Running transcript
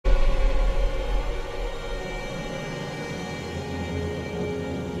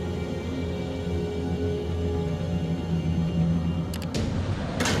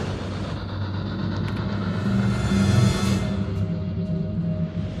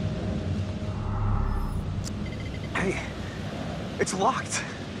It's locked.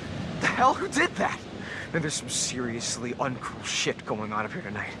 The hell? Who did that? And there's some seriously uncool shit going on up here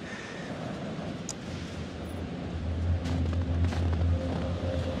tonight.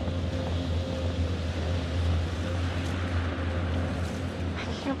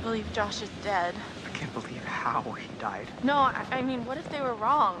 I can't believe Josh is dead. I can't believe how he died. No, I mean, what if they were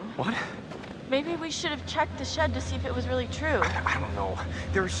wrong? What? Maybe we should have checked the shed to see if it was really true. I don't know.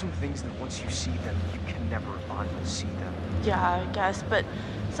 There are some things that once you see them, you can never unsee them. Yeah, I guess, but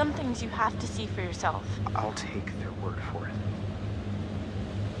some things you have to see for yourself. I'll take their word for it.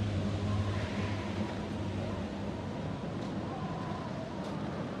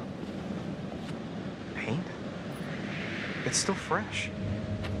 Paint? It's still fresh.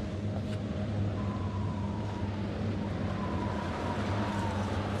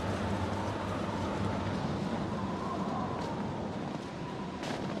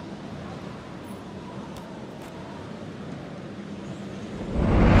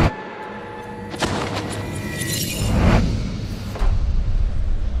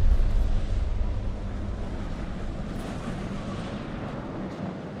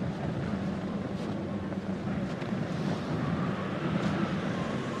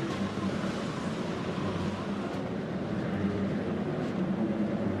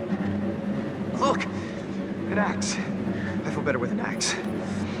 Look! An axe. I feel better with an axe.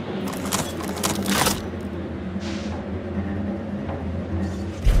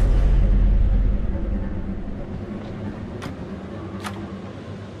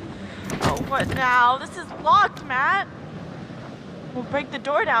 Oh, what now? This is locked, Matt. We'll break the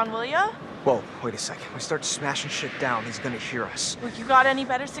door down, will ya? Whoa, wait a second. When we start smashing shit down, he's gonna hear us. Well, you got any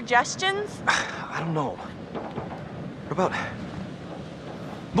better suggestions? I don't know. What about...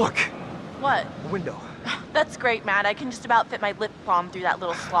 Look! What? The window. That's great, Matt. I can just about fit my lip balm through that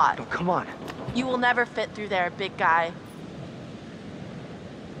little slot. No, come on. You will never fit through there, big guy.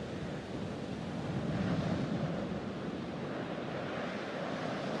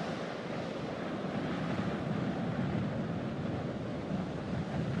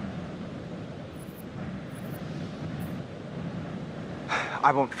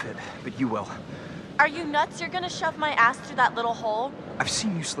 I won't fit, but you will. Are you nuts? You're gonna shove my ass through that little hole? I've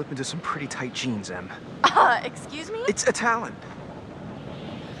seen you slip into some pretty tight jeans, Em. Excuse me? It's a talent.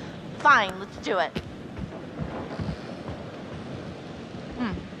 Fine, let's do it.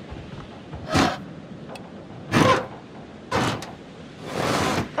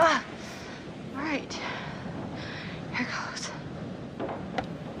 All right. Here goes.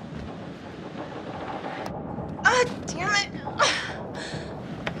 Damn it.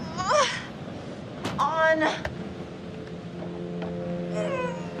 On.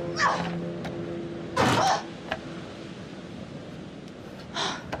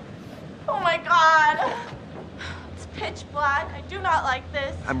 Oh my God. It's pitch black. I do not like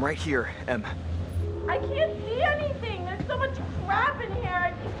this. I'm right here, Em. I can't see anything. There's so much crap in here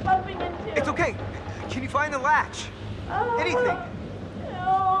I keep bumping into. It's okay. Can you find the latch? Anything.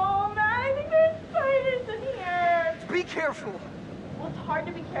 No, man, I think there's spiders in here. Be careful. Well, it's hard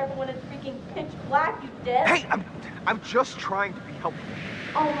to be careful when it's freaking pitch black, you dead. Hey, I'm just trying to be helpful.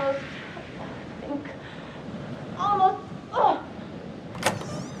 Almost. I think. Almost. Oh.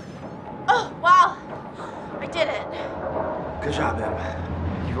 Oh, wow. I did it. Good job,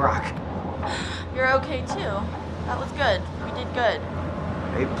 Em. You rock. You're okay, too. That was good. We did good.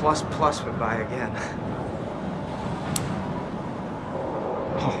 A++ went by again.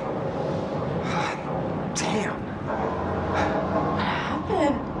 Oh. Damn. What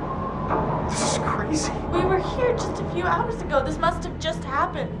happened? This is crazy. We were here just a few hours ago. This must have just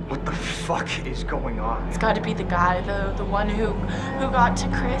happened. What the fuck is going on? It's got to be the guy, the one who got to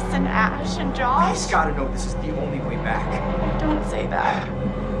Chris and Ash and Josh. He's gotta know this is the only way back. Don't say that.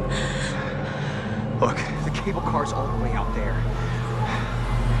 Look, the cable car's all the way out there.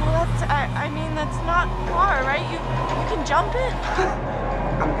 Well, I mean, that's not far, right? You can jump it?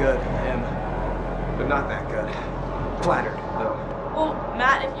 I'm good, Em. But not that good. Flattered, though. Well,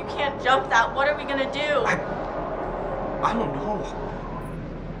 Matt, if you can't jump that, what are we gonna do? I don't know.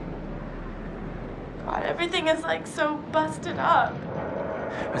 God, everything is like so busted up.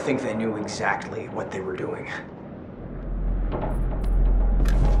 I think they knew exactly what they were doing.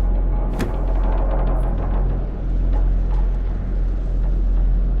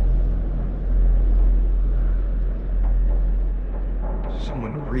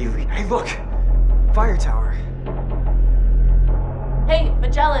 Someone really... Hey, look! Fire tower. Hey,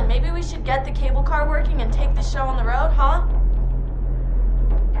 Magellan, maybe we should get the cable car working and take the show on the road, huh?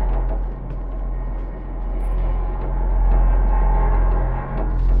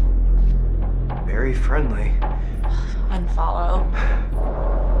 Very friendly. I unfollow.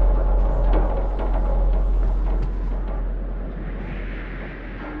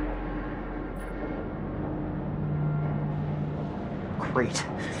 Great.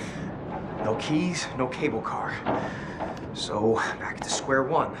 No keys, no cable car. So, back to square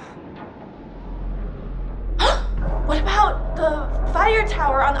one. What about the fire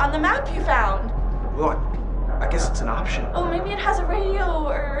tower on the map you found? Well, I guess it's an option. Oh, maybe it has a radio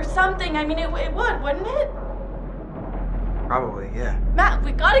or something. I mean, it would, wouldn't it? Probably, yeah. Matt,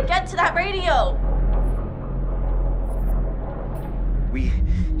 we gotta get to that radio. We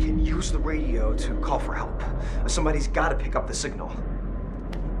can use the radio to call for help. Somebody's gotta pick up the signal.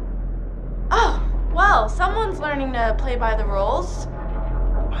 Oh, well, someone's learning to play by the rules.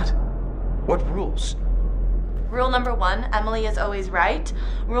 What? What rules? Rule number 1, Emily is always right.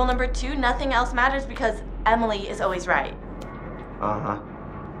 Rule number 2, nothing else matters because Emily is always right. Uh-huh.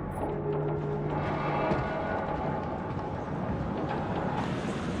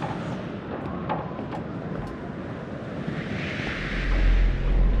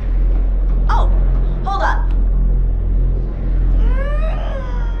 Oh, hold up.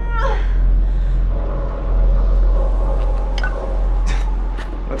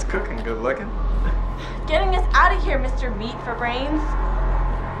 What's cooking? Good looking? Getting us out of here, Mr. Meat for Brains.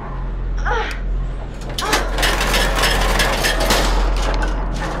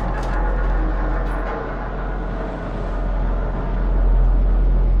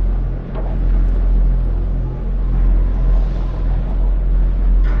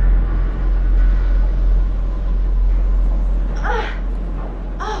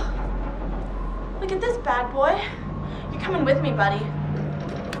 Look at this bad boy. You're coming with me, buddy.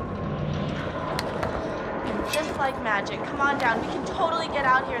 Just like magic. Come on down. We can totally get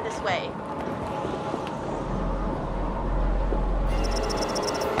out here this way.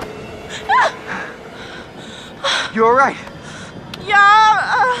 You alright?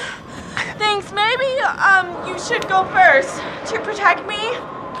 Yeah, thanks. Maybe, you should go first to protect me.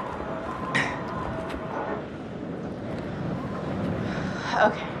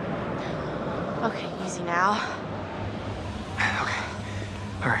 Okay. Okay, easy now. Okay.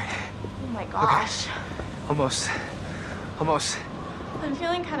 Alright. Oh my gosh. Okay. Almost. Almost. I'm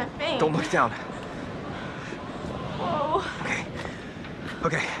feeling kind of faint. Don't look down. Whoa. Okay.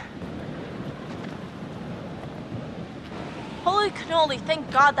 Okay. Holy cannoli, thank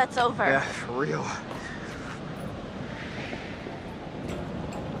God that's over. Yeah, for real.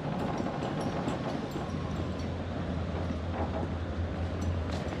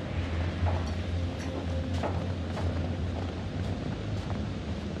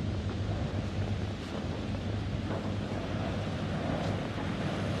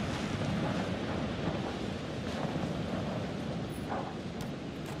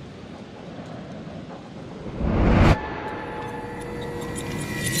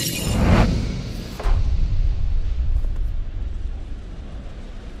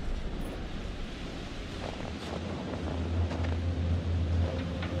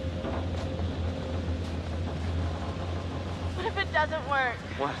 Doesn't work.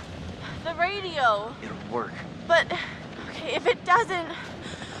 What? The radio. It'll work. But, okay, if it doesn't,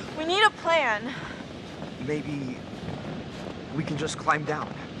 we need a plan. Maybe we can just climb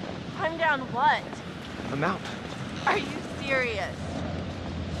down. Climb down what? The mountain. Are you serious?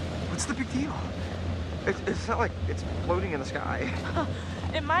 What's the big deal? It's not like it's floating in the sky.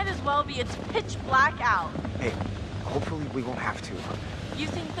 It might as well be. It's pitch black out. Hey, hopefully we won't have to. You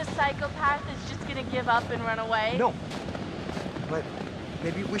think the psychopath is just gonna give up and run away? No. But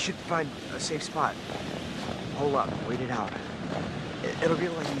maybe we should find a safe spot. Hole up, wait it out. It'll be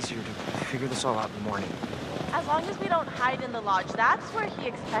a lot easier to figure this all out in the morning. As long as we don't hide in the lodge, that's where he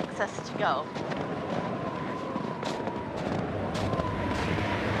expects us to go.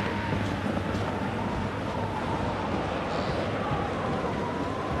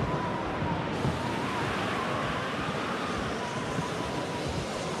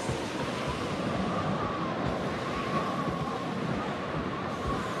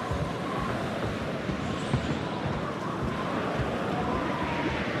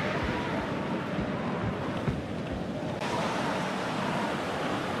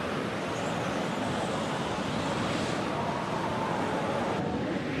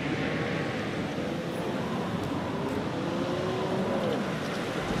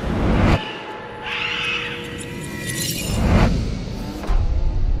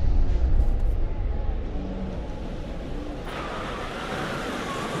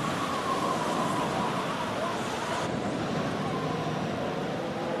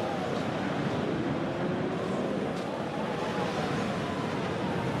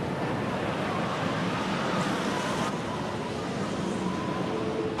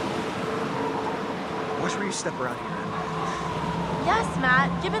 before you step around here. Yes,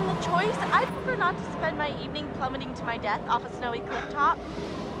 Matt. Given the choice, I'd prefer not to spend my evening plummeting to my death off a snowy cliff top.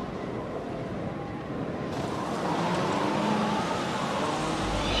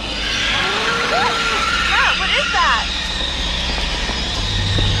 Matt, what is that?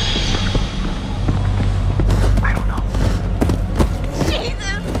 I don't know.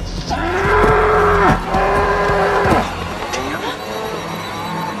 Jesus! Damn.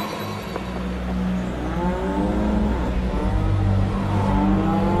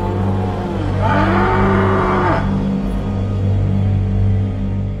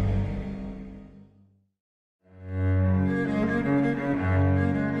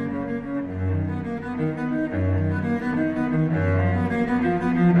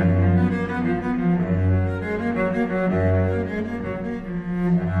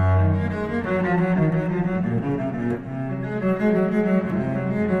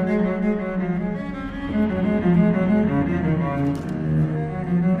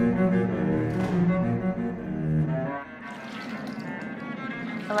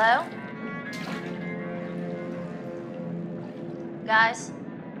 Hello? Guys?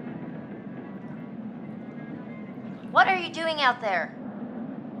 What are you doing out there?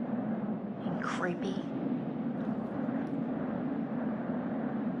 Being creepy.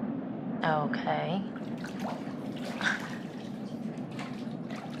 Okay.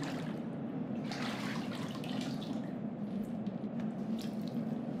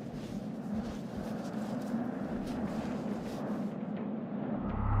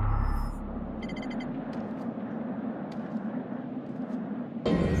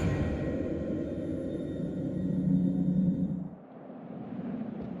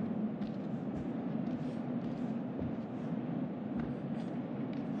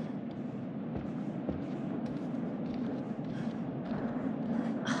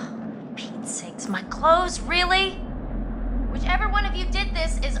 My clothes, really? Whichever one of you did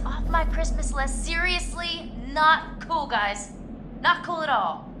this is off my Christmas list. Seriously, not cool, guys. Not cool at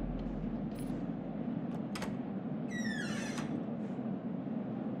all.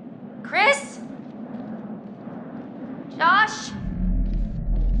 Chris? Josh?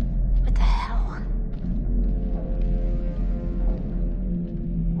 What the hell?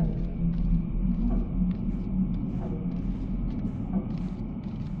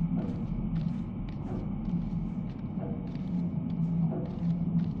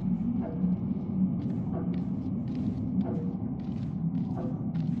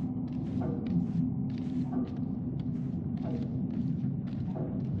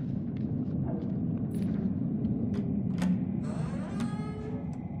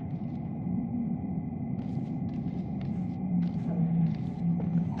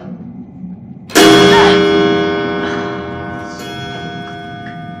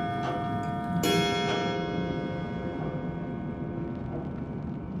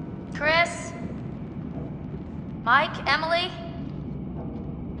 Chris? Mike? Emily?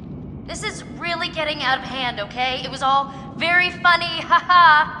 This is really getting out of hand, okay? It was all very funny,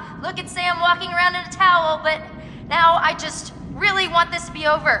 haha. Look at Sam walking around in a towel, but now I just really want this to be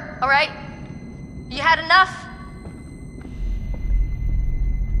over, alright? You had enough?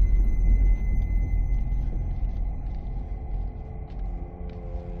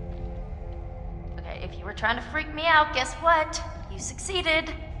 Okay, if you were trying to freak me out, guess what? You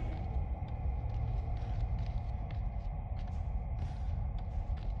succeeded.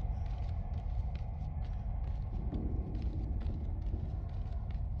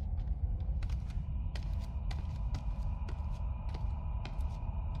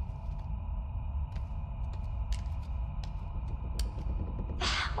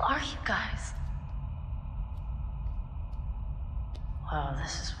 Who are you guys? Wow,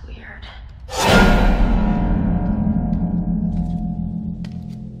 this is weird.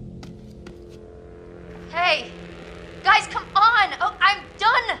 Hey, guys, come on! Oh, I'm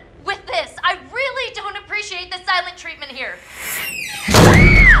done with this! I really don't appreciate the silent treatment here.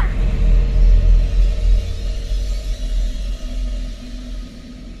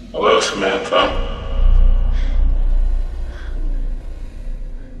 Hello, Samantha.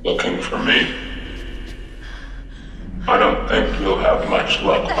 Looking for me? I don't think you'll have much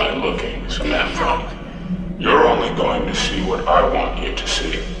luck by looking, Samantha. You're only going to see what I want you to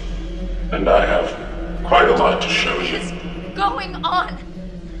see. And I have quite a lot to show you. What is going on?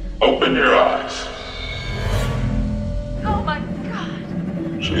 Open your eyes. Oh my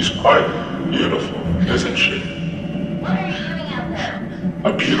god. She's quite beautiful, isn't she? What are you doing out there?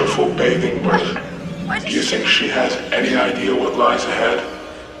 A beautiful bathing bird. What Do is you think she has any idea what lies ahead?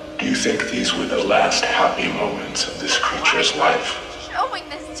 Do you think these were the last happy moments of this creature's life? showing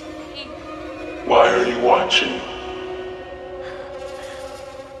this to me? Why are you watching?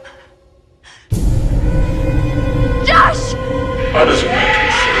 Josh! How does it make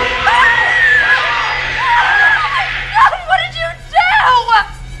you feel? What did you do?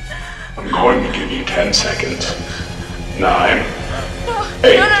 I'm going to give you 10 seconds. 9, No,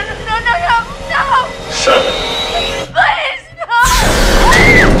 8, no, no, no, no, no, no! 7. Please, no!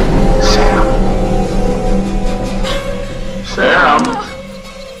 Sam!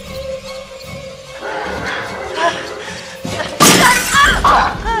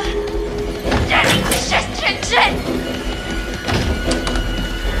 Shit!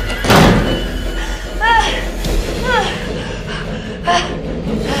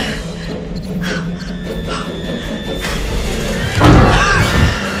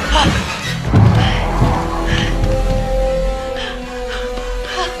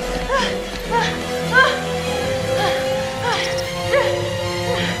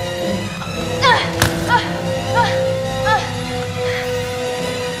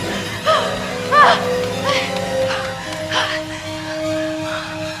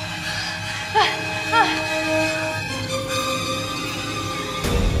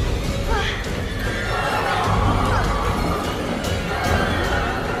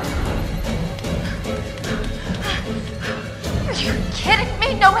 Are you kidding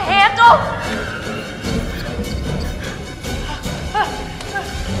me? No handle?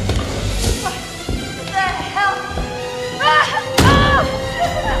 What the hell?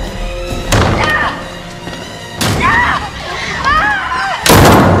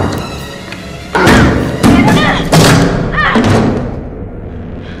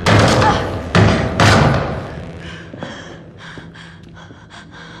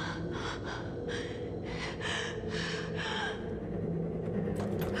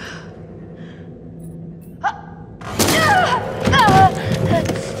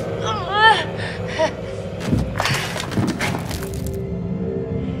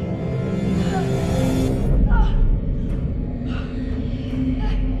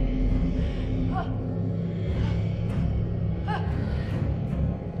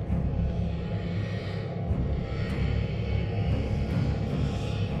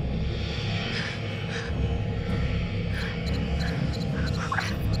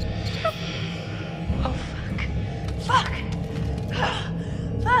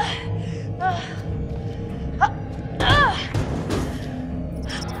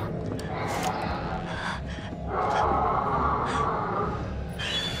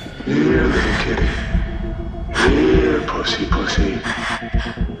 Here, little kitty. Here, pussy, pussy.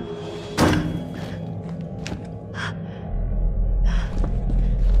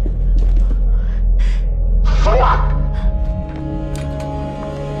 Fuck!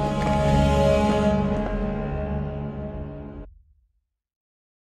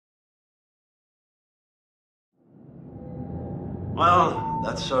 Well,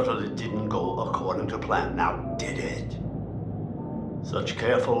 that certainly didn't go according to plan, now did it? Such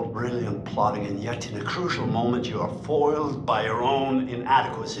careful, brilliant plotting, and yet in a crucial moment you are foiled by your own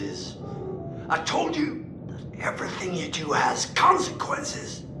inadequacies. I told you that everything you do has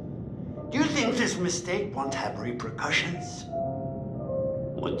consequences. Do you think this mistake won't have repercussions?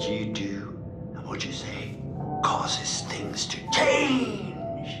 What you do and what you say causes things to change.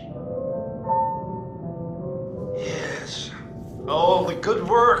 Yes, all the good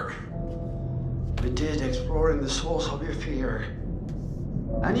work we did exploring the source of your fear.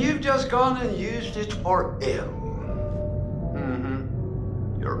 And you've just gone and used it for ill.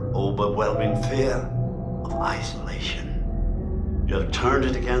 Your overwhelming fear of isolation. You have turned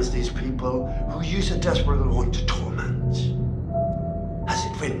it against these people who you so desperately want to torment. Has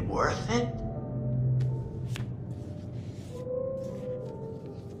it been worth it?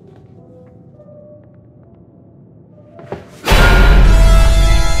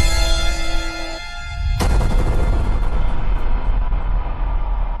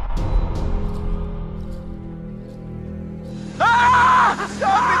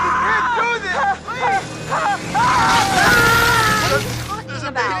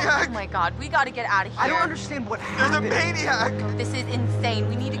 Oh my god, we gotta get out of here. I don't understand what happened. There's a maniac! This is insane.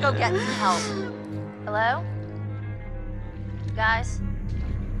 We need to go get some help. Hello? Guys?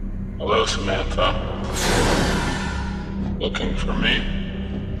 Hello, Samantha. Looking for me?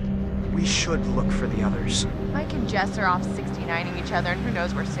 We should look for the others. Mike and Jess are off 69ing each other, and who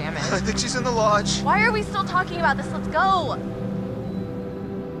knows where Sam I is. think she's in the lodge. Why are we still talking about this? Let's go!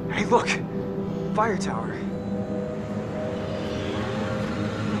 Hey, look! Fire tower.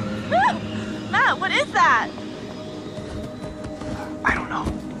 Matt, what is that? I don't know.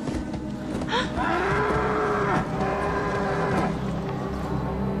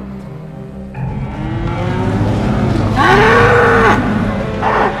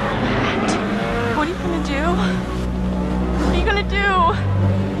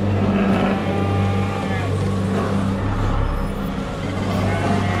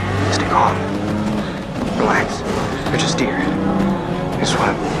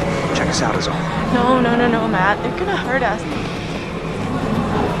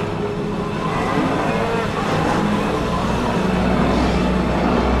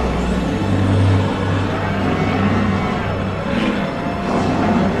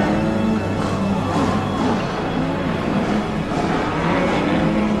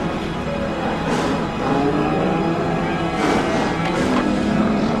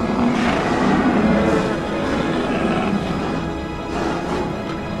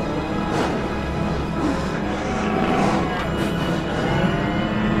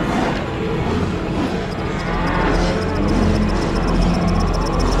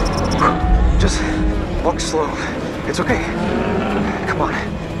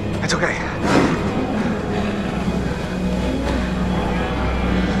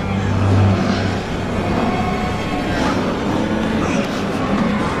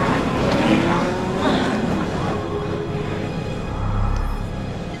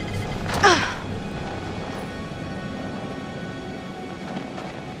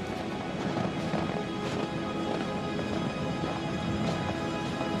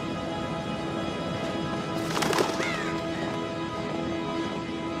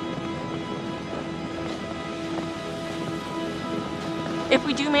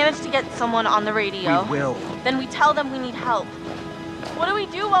 we do manage to get someone on the radio, We will. then we tell them we need help. What do we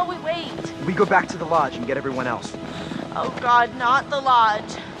do while we wait? We go back to the lodge and get everyone else. Oh God, not the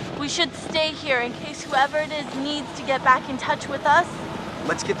lodge. We should stay here in case whoever it is needs to get back in touch with us.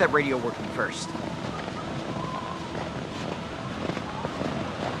 Let's get that radio working first.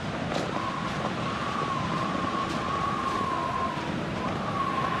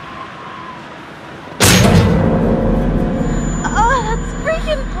 Oh, that's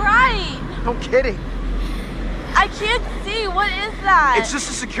freaking bright! No kidding. I can't see. What is that? It's just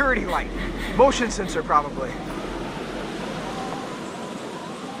a security light. Motion sensor, probably.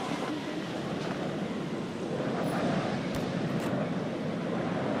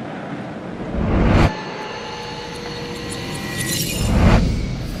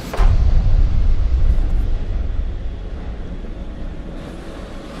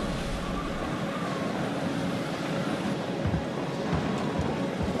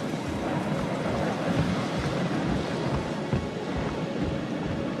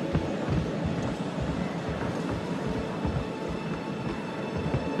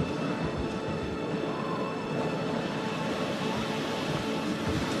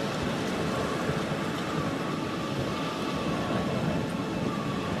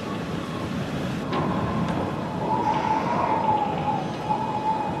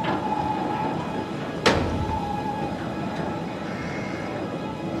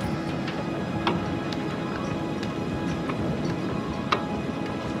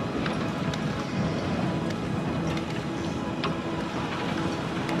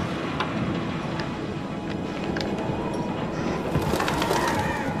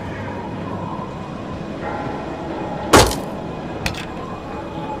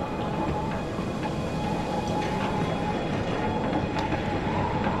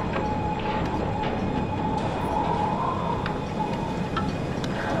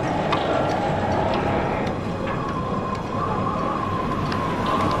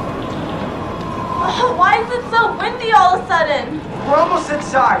 Why is it so windy all of a sudden? We're almost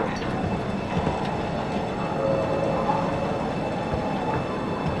inside.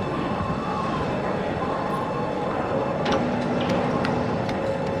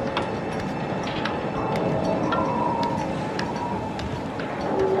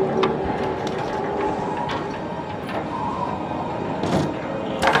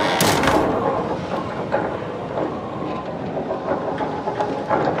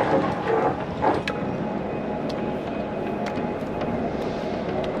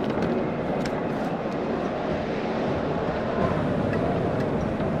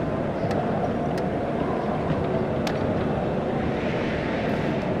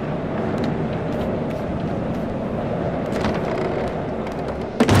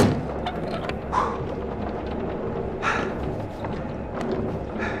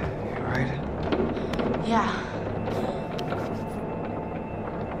 Yeah.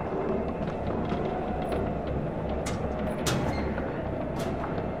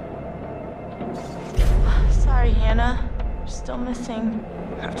 Sorry, Hannah. We're still missing.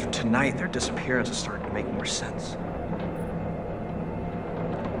 After tonight, their disappearance is starting to make more sense.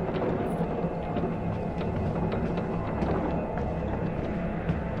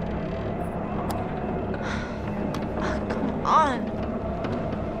 Come on.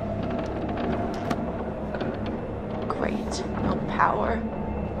 Great. No power.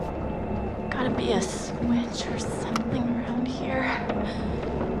 Gotta be a switch or something around here.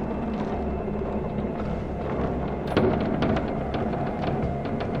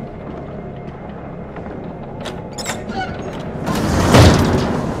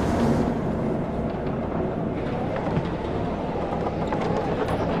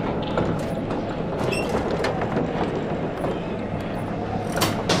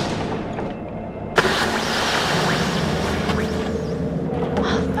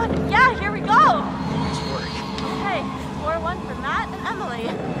 Yeah, here we go! Nice work. Okay, 4-1 for Matt and Emily.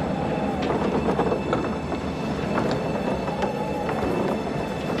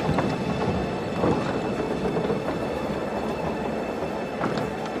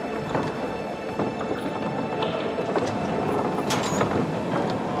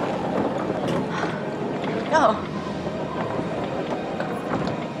 Here we go.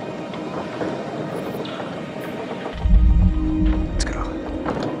 Let's go.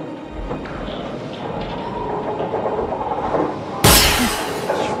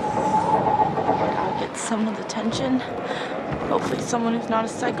 Gotta get someone's attention. Hopefully someone who's not a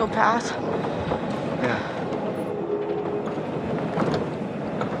psychopath. Yeah.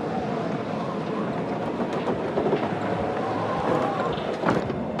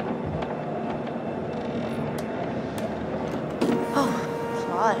 Oh,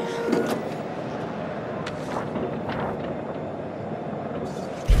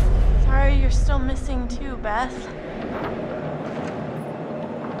 Sorry you're still missing too, Beth.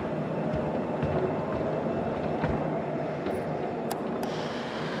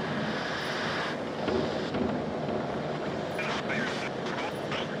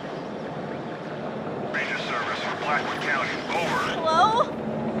 Ranger service for Blackwood County. Over. Hello?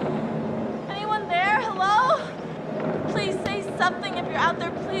 Anyone there? Hello? Please say something if you're out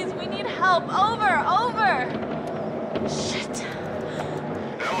there, please. We need help. Over, over. Shit.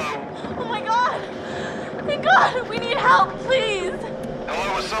 Hello. Oh my god. Thank God. We need help, please.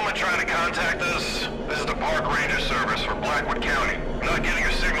 Hello, is someone trying to contact us? This is the Park Ranger service for Blackwood County. I'm not getting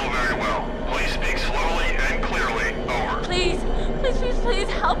your signal very well. Please speak slowly and clearly. Over. Please, please, please, please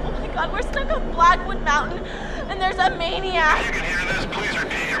help. Oh my god, we're stuck on Blackwood Mountain and there's a If maniac. you can hear this, please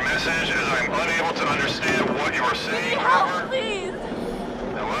repeat your message as I'm unable to understand what you are We saying. need help, Over. please.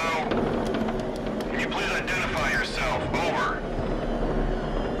 Hello? Can you please identify yourself? Over.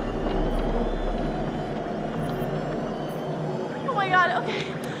 Oh my god, okay.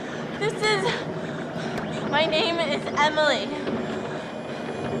 My name is Emily.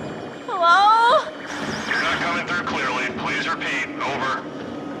 Hello? You're not coming through clearly. Please repeat. Over.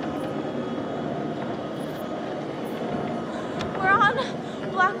 We're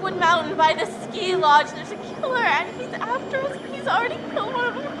on Blackwood Mountain by the ski lodge. There's a killer and he's after us. He's already killed one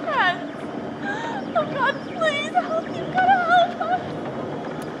of our friends. Oh god, please help. You gotta help us.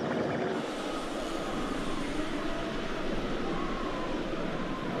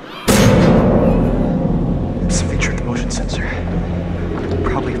 Something tripped the motion sensor.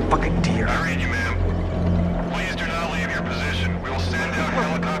 Probably a fucking deer. I read you, ma'am. Please do not leave your position. We will send out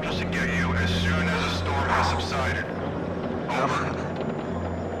helicopters to get you as soon as the storm has subsided. Over.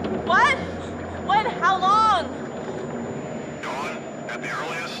 What? When? How long? Dawn, at the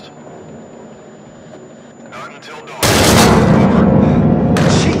earliest. Not until dawn.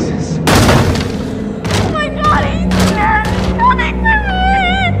 Jesus! Oh my god, he's here! He's coming for me!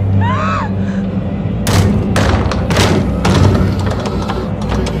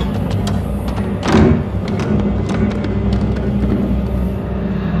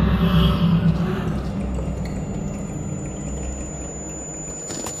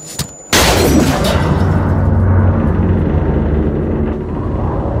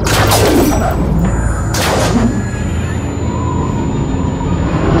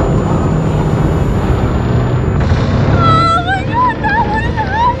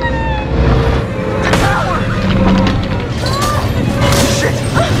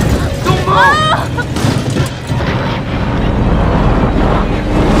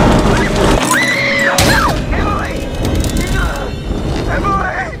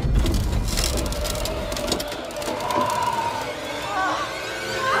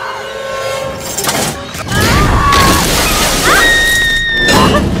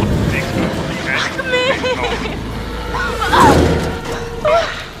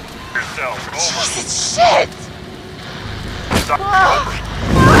 Yourself. Over. Jesus, shit!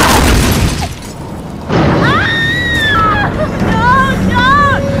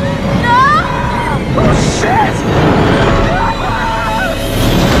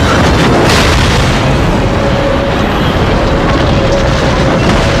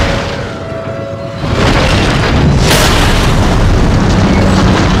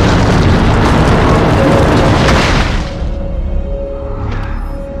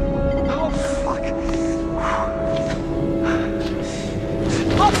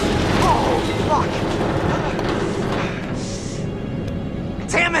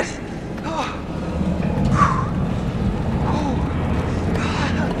 Damn it!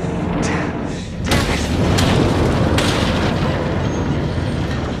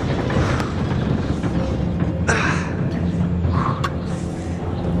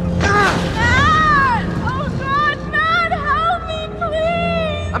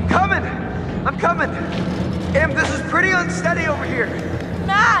 I'm coming! Em, this is pretty unsteady over here.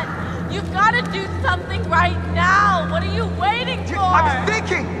 Matt, you've got to do something right now. What are you waiting for? I'm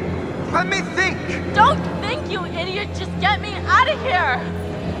thinking! Let me think! Don't think, you idiot. Just get me out of here.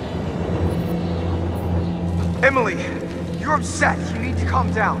 Emily, you're upset. You need to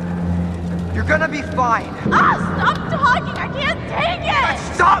calm down. You're gonna be fine. Stop talking. I can't take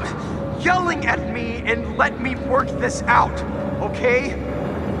it. Stop yelling at me and let me work this out, okay?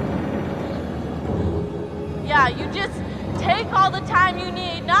 Yeah, you just take all the time you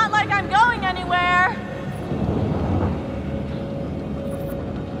need. Not like I'm going anywhere.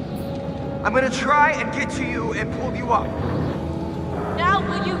 I'm gonna try and get to you and pull you up. Now,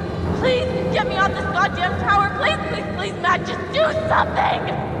 will you please get me off this goddamn tower? Please, please, please, Matt, just do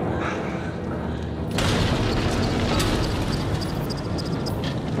something!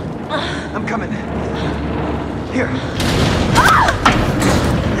 I'm coming. Here.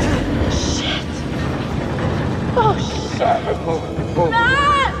 Shit. Oh, shit. Whoa, whoa.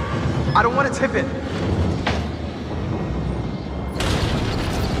 Matt! I don't want to tip it.